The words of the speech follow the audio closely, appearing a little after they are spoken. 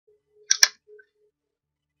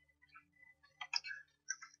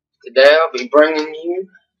Today I'll be bringing you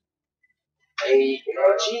a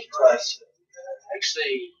MLG class.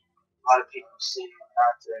 Actually, a lot of people seem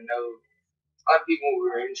not to know. A lot of people who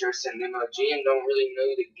are interested in MLG and don't really know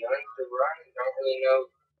the gun to run and don't really know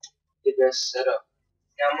the best setup.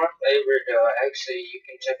 Now, my favorite, actually, you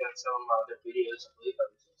can check out some of my other videos. I believe I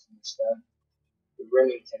was using this gun, the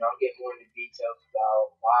Remington. I'll get more into details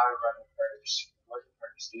about why I run the perks, what the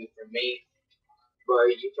perks do for me.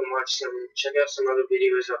 But you can check out some other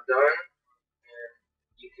videos I've done.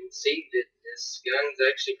 You can see that this gun's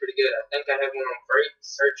actually pretty good. I think I have one on Freight,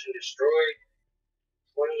 Search and Destroy,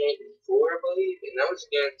 28 and 4, I believe, and those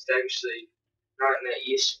guns actually not in the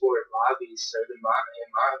eSport lobbies, so in my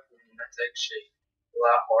opinion, that's actually a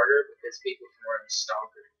lot harder because people can run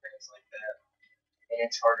Stalker and things like that, and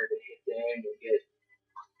it's harder to hit them and get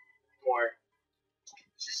more,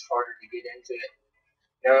 it's just harder to get into it.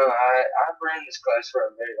 No, I've ran this class for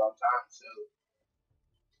a very long time, so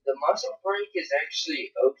the muzzle brake is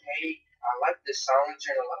actually okay. I like the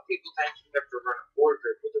silencer, and a lot of people think you have to run a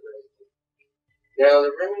foregrip with the Remington. Now,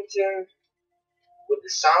 the Remington with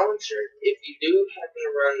the silencer, if you do happen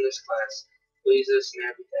to run this class, please listen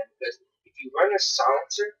to everything, because if you run a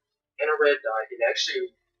silencer and a red dot, it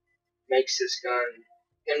actually makes this gun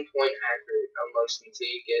pinpoint accurate almost until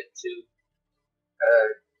you get to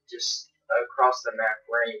just across the map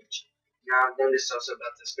range. Now, I've noticed also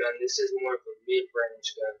about this gun, this is more of a mid-range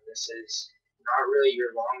gun. This is not really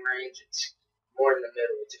your long range, it's more in the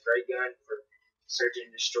middle. It's a great gun for search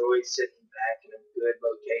and destroy, sitting back in a good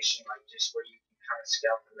location, like just where you can kind of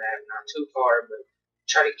scout the map, not too far, but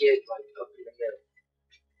try to get like up in the middle.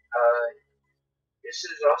 This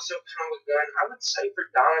is also kind of a gun, I would say, for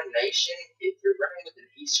domination. If you're running with an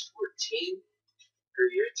esport team, or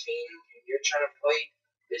your team, and you're trying to play,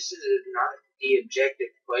 this is not the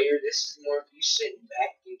objective player. This is more of you sitting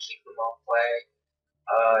back and keep them off flag.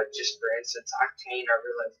 Just for instance, Octane, I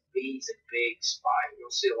realize B is a big spot.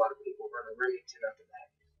 You'll see a lot of people run a Remington up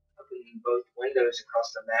in both windows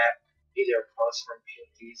across the map, either across from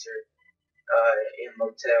Pinkies or in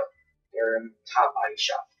motel or in top body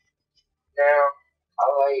shop. Now, I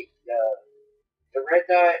like the red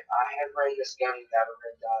dot. I have run this gun without a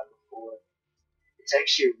red dot before. It's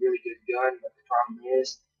actually a really good gun, but the problem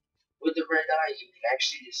is, with the red dot, you can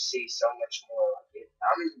actually just see so much more. Like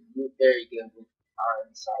I'm very good with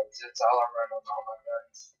iron sights. That's all I run on all my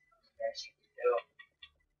guns. As you can tell,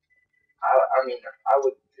 I mean, I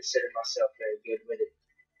would consider myself very good with it.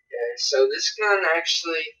 So this gun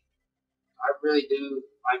actually, I really do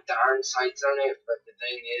like the iron sights on it, but the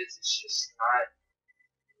thing is, it's just not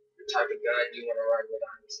the type of gun you want to run with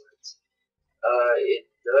iron sights. It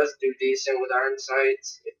does do decent with iron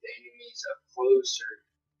sights if the enemy's up close or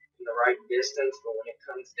in the right distance, but when it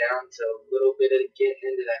comes down to a little bit of getting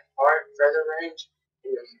into that further range,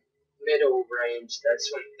 in the middle range, that's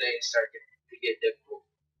when things start to get difficult.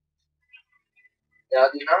 Now,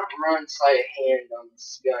 I do not run sleight of hand on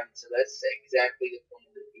this gun, so that's exactly the point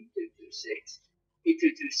of the P226.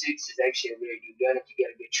 P226 is actually a very good gun if you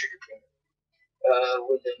get a good trigger pin.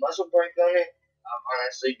 With the muzzle brake on it, I'll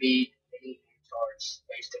honestly be any charge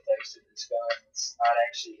face to face with this gun. It's not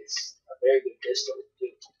actually, it's a very good pistol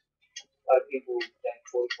too. A lot of people think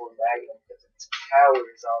 44 Magnum because its power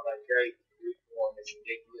is all that great. The reform is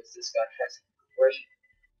ridiculous. This gun has a great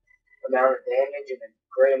amount of damage and a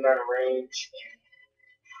great amount of range and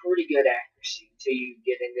pretty good accuracy until you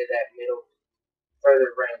get into that middle,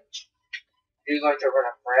 further range. I do like to run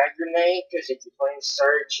a frag grenade because if you're playing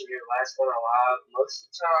search and you're the last one alive, most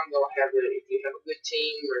of the time you'll have it. If you have a good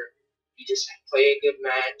team or you just play a good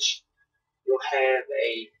match, you'll have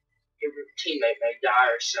your teammate may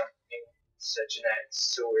die or something such and that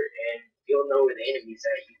sort, and you'll know where the enemy's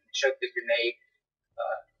at. You can chuck the grenade.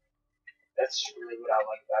 That's really what I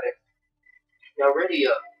like about it. Now, ready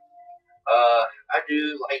up. I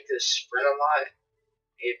do like to sprint a lot.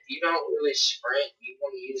 If you don't really sprint, you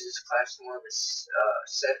want to use this class more of a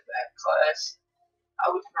setback class. I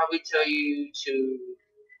would probably tell you to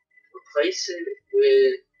replace it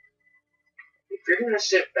with, if you're going to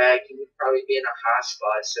sit back, you would probably be in a high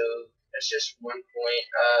spot, so that's just one point.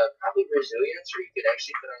 Probably resilience, or you could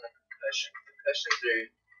actually put on a concussion. Concussions are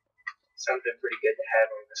something pretty good to have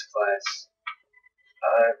on this class.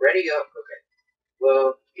 Ready up, okay.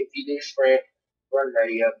 Well, if you do sprint, run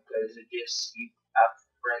ready up because I've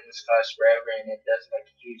run this class forever and it does make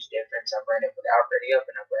a huge difference. I've run it without ready up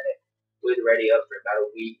and I've run it with ready up for about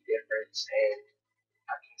a week difference, and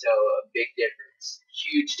I can tell a big difference,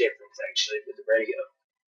 huge difference actually with the ready up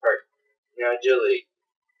part. Now agility.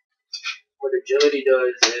 What agility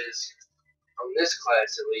does is, on this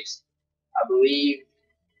class at least, I believe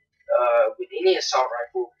with any assault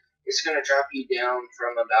rifle, it's going to drop you down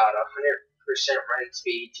from about 100% running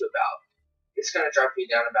speed to about, it's going to drop you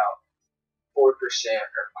down about 4% or 5%,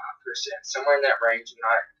 somewhere in that range. I'm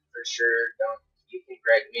not for sure. Don't, you can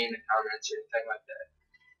correct me in the comments or anything like that.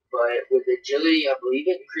 But with agility, I believe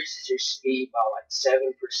it increases your speed by like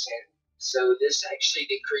 7%. So this actually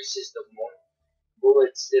decreases the more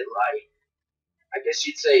bullets that, like, I guess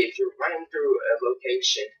you'd say if you're running through a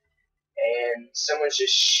location and someone's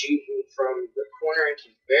just shooting from the corner and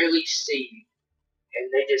can barely see you,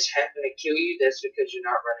 and they just happen to kill you, that's because you're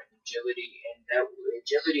not running agility, and that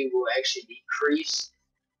agility will actually decrease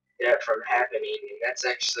that from happening. And that's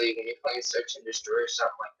actually when you're playing search and destroy or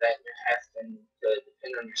something like that, and you're having to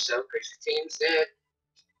depend on yourself because your team's dead,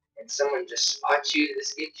 and someone just spots you.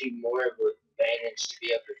 This gives you more of an advantage to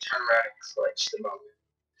be able to turn around and clutch the moment.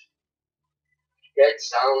 Dead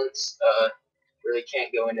silence, really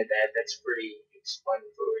can't go into that. That's pretty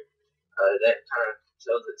explanatory. That kind of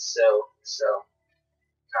tells itself, so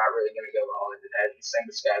not really going to go all into that. And same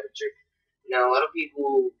with scavenger. Now, a lot of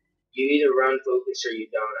people, you either run focus or you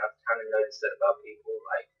don't. I've kind of noticed that about people.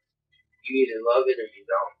 Like, you either love it or you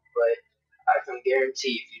don't. But I can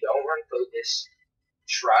guarantee if you don't run focus,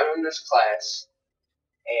 try to run this class,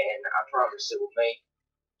 and I promise it will make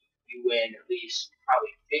you win at least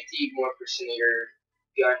probably 50 more percent of your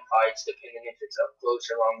gunfights, depending if it's up close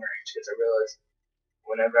or long range. Because I realize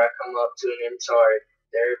whenever I come up to an MTAR,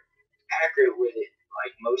 they're accurate with it,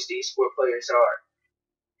 like most esport players are.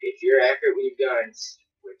 If you're accurate with your guns,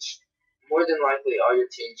 which more than likely all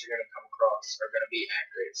your teams you're going to come across are going to be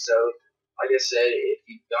accurate. So, like I said, if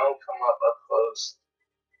you don't come up close,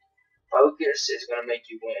 focus is going to make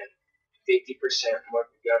you win 50% more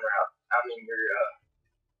of your gun route. I mean, your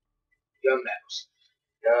gun battles.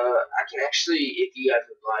 I can actually, if you guys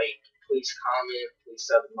would like, please comment, please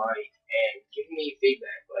sub and like, and give me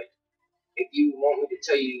feedback. Like, if you want me to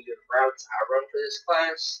tell you the routes I run for this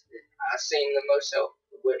class that I've seen the most help,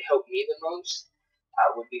 would help me the most,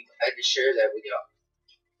 I would be glad to share that with y'all.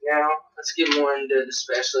 Now, let's get more into the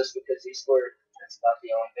specialist because that's about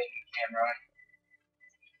the only thing you can run.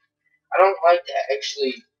 I don't like to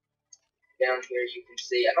actually, down here you can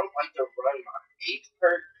see, I don't like to run my 8th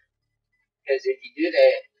perk because if you do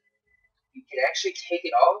that, you can actually take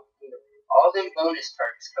it all. You know, all them bonus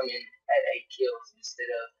perks come in at 8 kills instead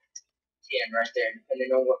of 10 right there,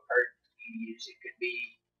 depending on what perk you use. It could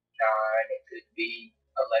be 9, it could be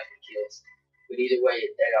 11 kills. But either way,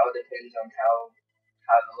 that all depends on how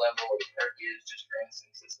the level of the perk is. Just for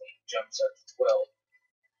instance, this one jumps up to 12.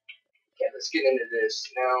 Okay, let's get into this.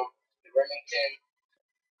 Now, the Remington,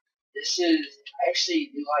 this is actually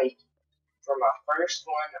like, for my first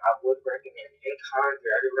one, I would recommend aGon. If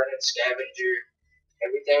you're already running scavenger,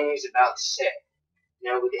 everything is about set.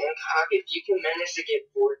 Now with aGon, if you can manage to get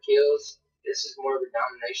 4 kills, this is more of a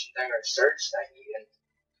domination thing or a search thing even.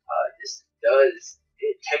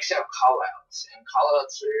 It takes out callouts, and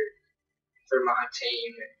callouts are, for my team,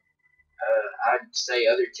 and I'd say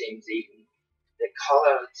other teams even, the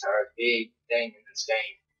callouts are a big thing in this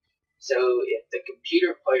game. So if the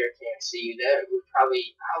computer player can't see you, that would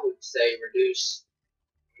probably, I would say, reduce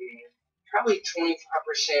probably 25%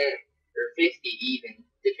 or 50 even,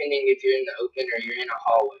 depending if you're in the open or you're in a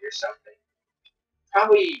hallway or something.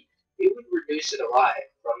 Probably it would reduce it a lot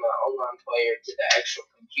from an online player to the actual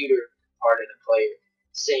computer part of the player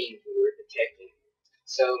seeing who we're detecting.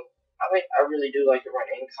 So I really do like to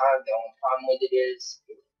run aGon. The only problem with it is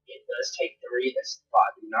it does take 3. That's why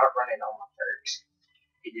I do not run it on my perks.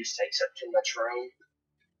 It just takes up too much room.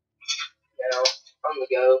 Now on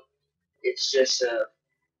the go, it's just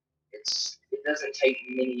it doesn't take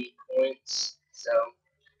many points, so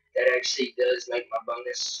that actually does make my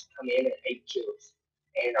bonus come in at 8 kills.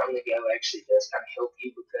 And on the go actually does kind of help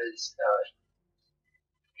you because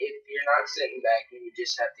if you're not sitting back and you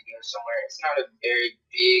just have to go somewhere, it's not a very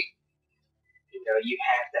big, you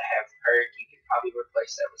have to have perk. You could probably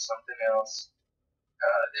replace that with something else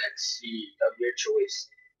that's of your choice,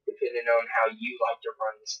 depending on how you like to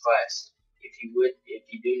run this class. If you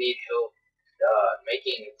do need help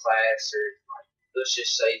making a class, or like, let's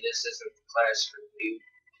just say this isn't the class for you,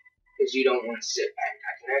 because you don't want to sit back,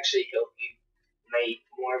 I can actually help you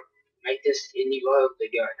make this, and you love the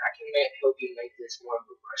gun. I can help you make this more of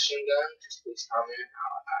a Russian gun. Just please comment.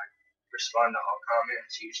 I respond to all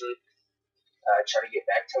comments usually. Try to get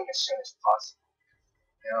back to them as soon as possible.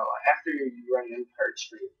 Now, after you run new perks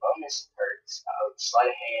for your bonus perks,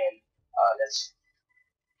 sleight of hand, that's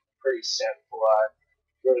pretty simple. I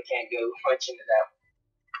really can't go much into that.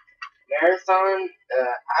 Marathon,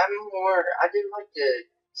 I do like to,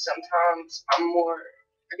 sometimes I'm more,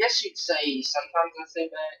 I guess you'd say sometimes I say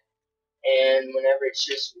that, And whenever it's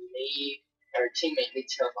just me or a teammate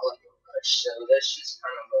needs help, I like a rush. So that's just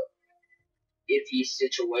kind of a iffy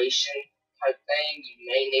situation type thing. You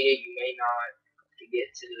may need it, you may not, to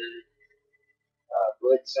get to the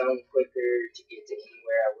blitz zone quicker, to get to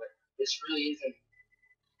anywhere. This really isn't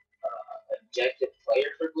objective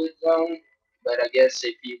player for blitz zone, but I guess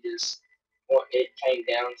if you just it came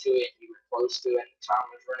down to it, you were close to it, and the time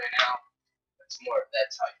was running out. It's more of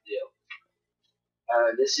that type deal.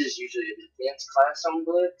 This is usually a defense class on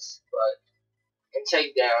blitz, but in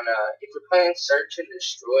takedown, if we're playing search and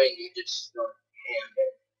destroy and you just go ham,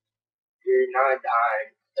 you're not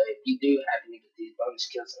dying. If you do happen to get these bonus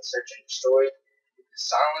kills in search and destroy, with the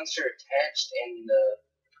silencer attached and the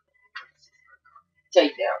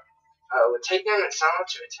takedown. With takedown and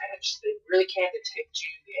silencer attached, they really can't detect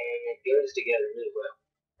you, and it goes together really well.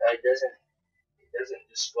 It doesn't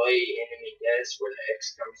display enemy deaths where the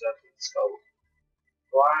X comes up in the skull.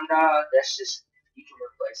 Blind eye, that's just, you can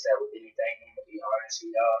replace that with anything. I'm gonna be honest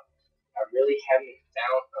with y'all. I really haven't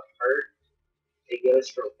found a perk that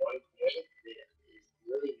goes for 1 point that is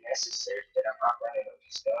really necessary that I'm not running with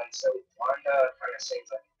these guns. So blind eye kind of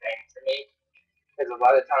seems like a thing for me. Because a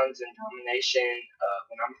lot of times in domination,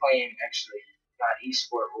 when I'm playing actually not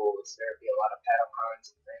esport rules, there'll be a lot of paddle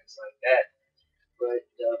cons and things like that. But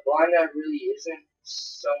blind eye really isn't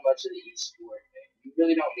so much of the esport thing. You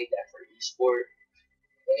really don't need that for esport.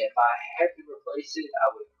 If I had to replace it, I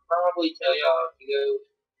would probably tell y'all to go.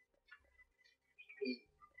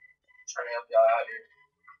 Trying to help y'all out here.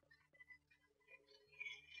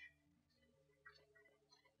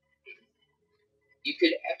 You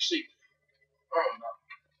could actually, I don't know.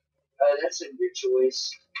 That's a good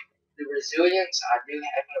choice. The resilience, I do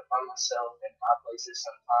happen to find myself in my places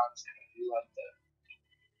sometimes, and I do like the.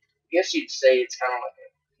 I guess you'd say it's kind of like a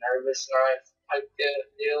nervous knife type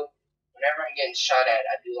deal. Whenever I'm getting shot at,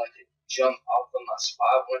 I do like to jump off of my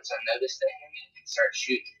spot once I notice the enemy and start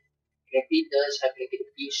shooting. And if he does happen to get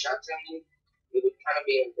a few shots on you, it would kind of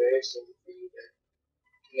be embarrassing for you to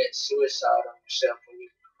commit suicide on yourself when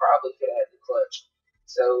you probably could have had the clutch.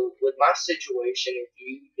 So with my situation, if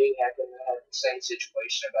you do happen to have the same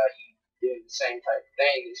situation about you doing the same type of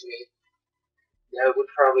thing as me, that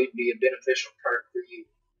would probably be a beneficial perk for you.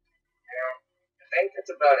 Now, I think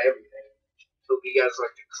that's about everything. Hope you guys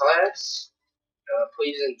like the class.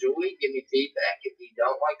 Please enjoy. Give me feedback if you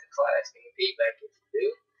don't like the class. Give me feedback if you do.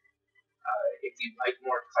 If you'd like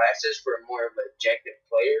more classes for a more of an objective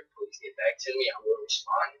player, please get back to me. I will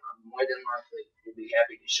respond. I'm more than likely will be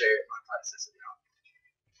happy to share my classes with y'all.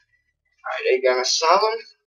 Alright, aGon Asylum.